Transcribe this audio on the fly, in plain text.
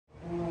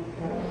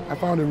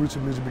founded Roots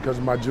in Music because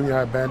my junior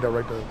high band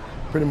director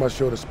pretty much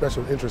showed a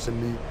special interest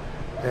in me,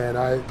 and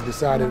I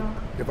decided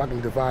if I can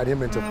divide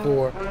him into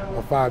 4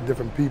 or 5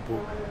 different people,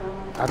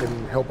 I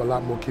can help a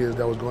lot more kids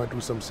that was going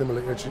through some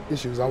similar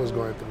issues I was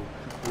going through.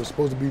 It was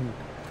supposed to be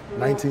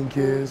 19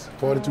 kids,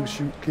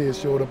 42 kids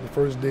showed up the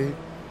first day,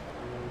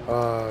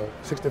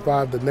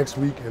 65 the next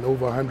week, and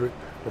over 100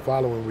 the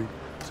following week.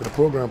 So the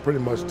program pretty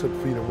much took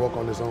feet and walk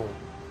on its own.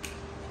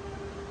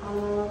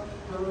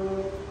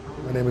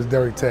 My name is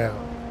Derek Tal.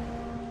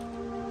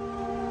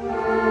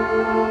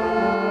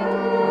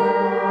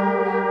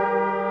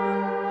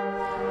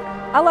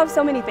 I love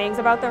so many things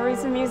about the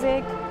Roots in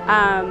Music.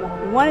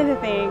 One of the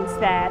things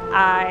that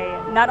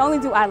not only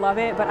do I love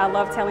it, but I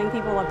love telling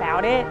people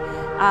about it.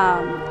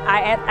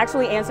 I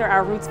actually answer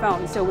our Roots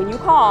phone. So when you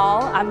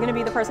call, I'm gonna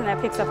be the person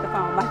that picks up the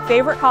phone. My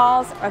favorite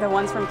calls are the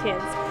ones from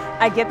kids.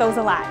 I get those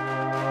a lot.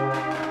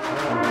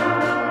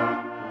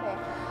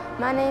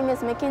 My name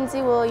is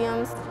Mackenzie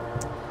Williams.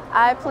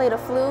 I play the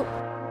flute.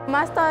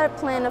 I started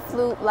playing the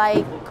flute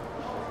like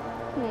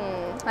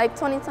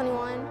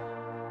 2021.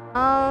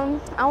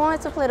 I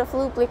wanted to play the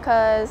flute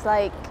because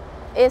like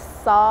it's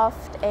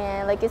soft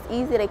and like it's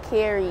easy to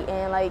carry,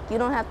 and like you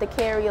don't have to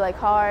carry like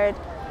hard,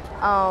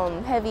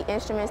 heavy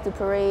instruments to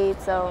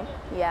parade. So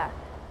yeah.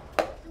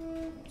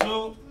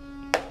 2,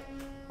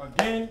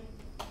 again,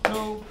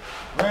 2,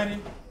 ready,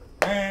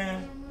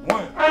 and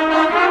 1.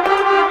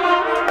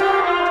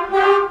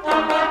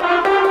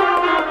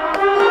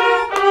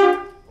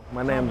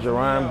 My name is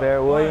Jerron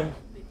Barrett Williams.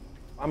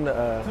 I'm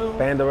the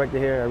band director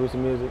here at Roots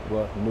in Music,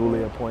 well,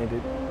 newly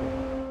appointed.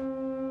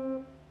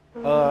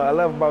 I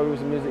love about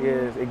Roots in Music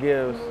is it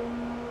gives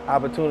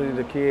opportunity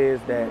to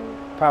kids that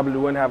probably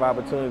wouldn't have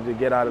opportunity to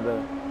get out of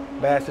the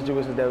bad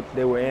situations that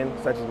they were in,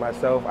 such as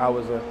myself. I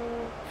was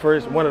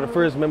one of the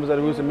first members of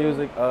the Roots in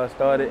Music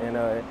started, and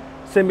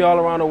sent me all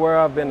around the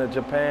world. I've been to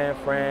Japan,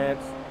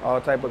 France, all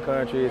type of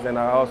countries, and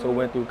I also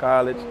went through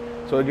college.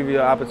 So it gives you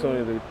an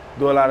opportunity to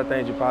do a lot of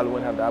things you probably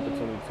wouldn't have the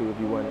opportunity to if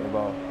you weren't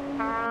involved.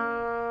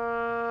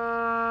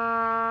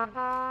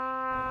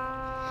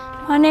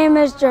 My name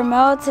is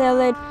Jermel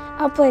Taylor.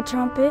 I play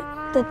trumpet.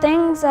 The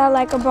things I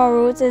like about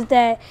Roots is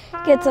that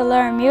you get to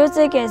learn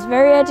music. It's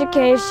very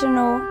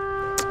educational.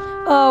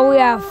 We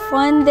have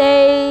fun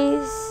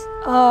days.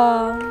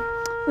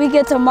 We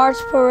get to march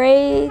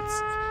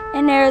parades.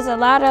 And there's a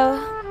lot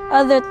of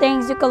other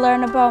things you can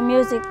learn about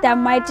music that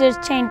might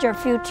just change your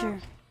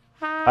future.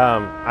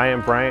 I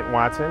am Bryant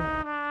Watson.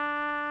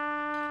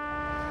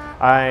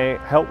 I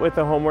help with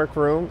the homework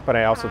room, but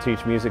I also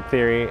teach music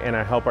theory, and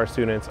I help our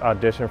students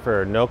audition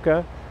for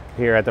NOCA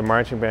here at the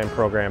marching band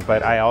program.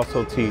 But I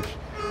also teach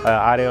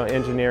audio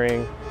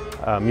engineering,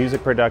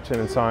 music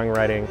production and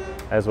songwriting,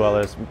 as well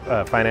as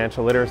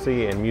financial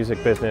literacy and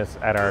music business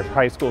at our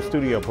high school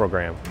studio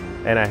program.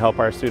 And I help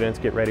our students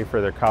get ready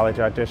for their college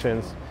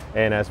auditions,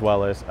 and as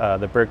well as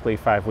the Berkeley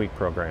 5-week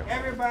program.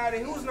 Everybody,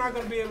 who's not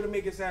going to be able to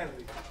make it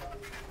Saturday?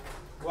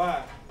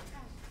 Why?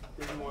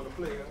 Because you want to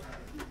play, huh?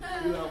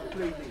 You love to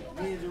play me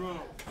and Jerome.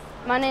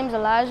 My name's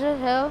Elijah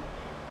Hill.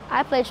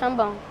 I play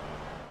trombone.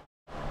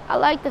 I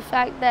like the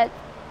fact that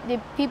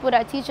the people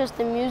that teach us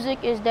the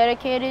music is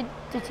dedicated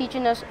to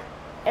teaching us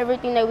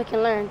everything that we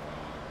can learn.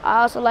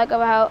 I also like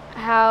about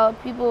how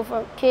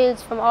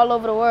kids from all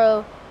over the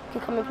world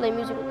can come and play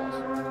music with us.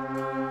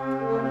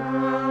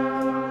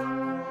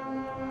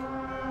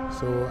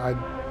 So I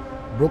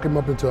broke him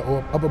up into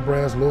upper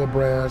brass, lower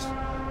brass,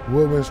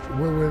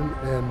 woodwind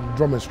and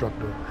drum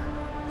instructor,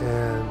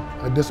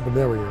 and a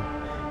disciplinarian.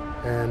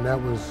 And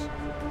that was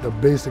the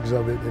basics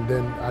of it. And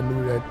then I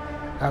knew that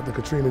after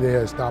Katrina, they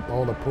had stopped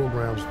all the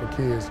programs for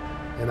kids,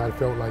 and I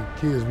felt like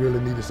kids really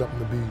needed something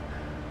to be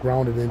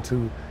grounded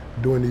into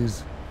during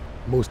these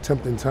most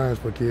tempting times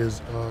for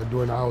kids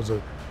during the hours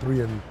of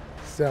 3 and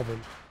 7.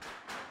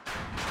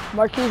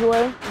 Marquise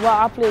Way. Well,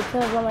 I played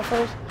tennis drum at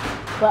first,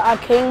 but I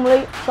came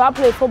late, so I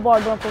played football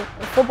during the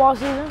football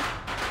season.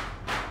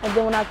 And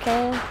then when I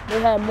came, they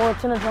had more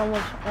tennis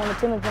drummers on the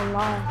tennis drum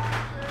line.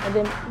 And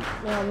then,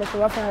 Mr.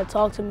 Ruffin had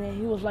talked to me, and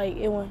he was like,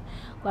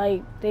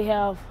 they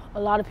have a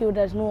lot of people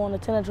that's new on the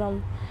tennis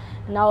drum,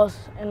 and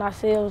I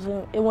said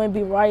it wouldn't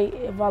be right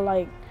if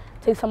I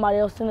take somebody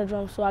else's tennis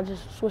drum, so I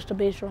just switched to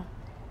bass drum.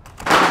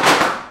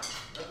 That's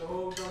the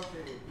whole drum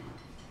table.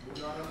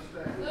 You don't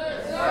understand?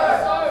 Yes,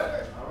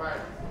 sir. All right.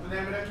 What's the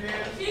name of that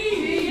kid?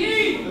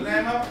 Chief. What's the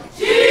name of?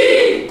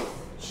 Chief.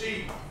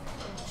 Chief.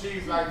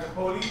 Chief, like the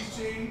police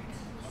chief.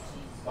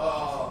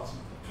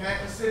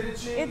 Kansas City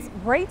chief. It's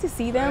great to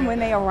see them when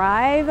they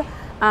arrive.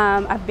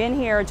 I've been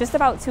here just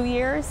about 2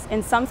 years,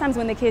 and sometimes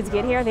when the kids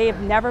get here, they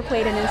have never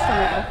played an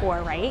instrument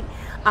before, right?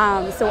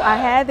 So I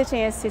had the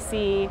chance to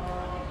see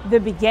the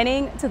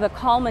beginning to the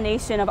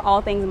culmination of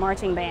all things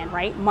marching band,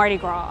 right? Mardi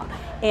Gras.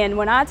 And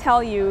when I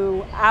tell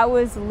you, I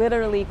was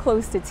literally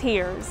close to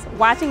tears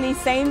watching these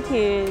same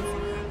kids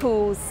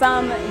who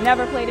some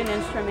never played an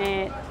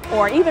instrument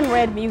or even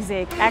read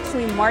music,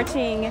 actually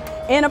marching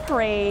in a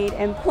parade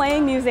and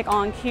playing music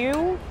on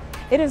cue.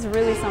 It is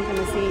really something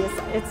to see.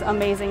 It's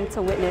amazing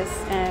to witness,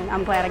 and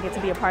I'm glad I get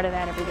to be a part of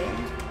that every day.